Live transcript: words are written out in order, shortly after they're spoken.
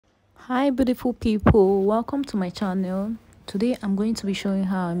Hi beautiful people, welcome to my channel. Today I'm going to be showing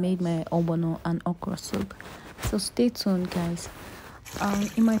how I made my ogbono and okra soup, so stay tuned guys.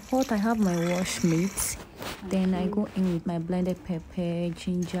 In my pot I have my washed meat, then I go in with my blended pepper,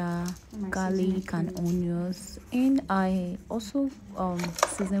 ginger, garlic and onions, and I also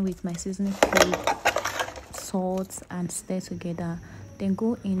season with my seasoning cube, salt, and stir together. Then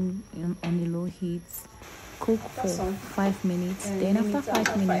go in on a low heat, cook for 5 minutes. Then after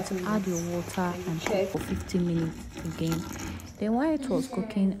 5 minutes add your water and cook for 15 minutes again. Then while it was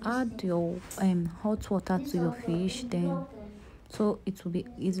cooking, add your hot water to your fish, then so it will be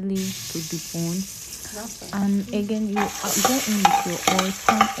easily to debone. And again you go in with your oil,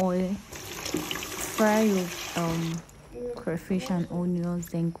 palm oil, fry your crayfish and onions,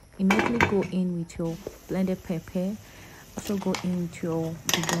 then immediately go in with your blended pepper, also go in with your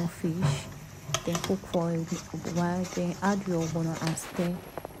deboned fish, then cook for a while, then add your ogbono and stir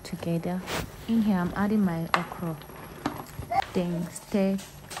together. In here I'm adding my okra, then stir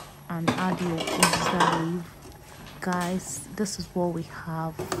and add your okra leaf. Guys, this is what we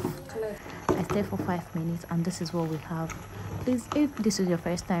have. I stir for 5 minutes and this is what we have. Please, if this is your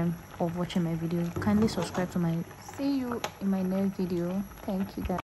first time of watching my video, kindly subscribe to my. See you in my next video. Thank you guys.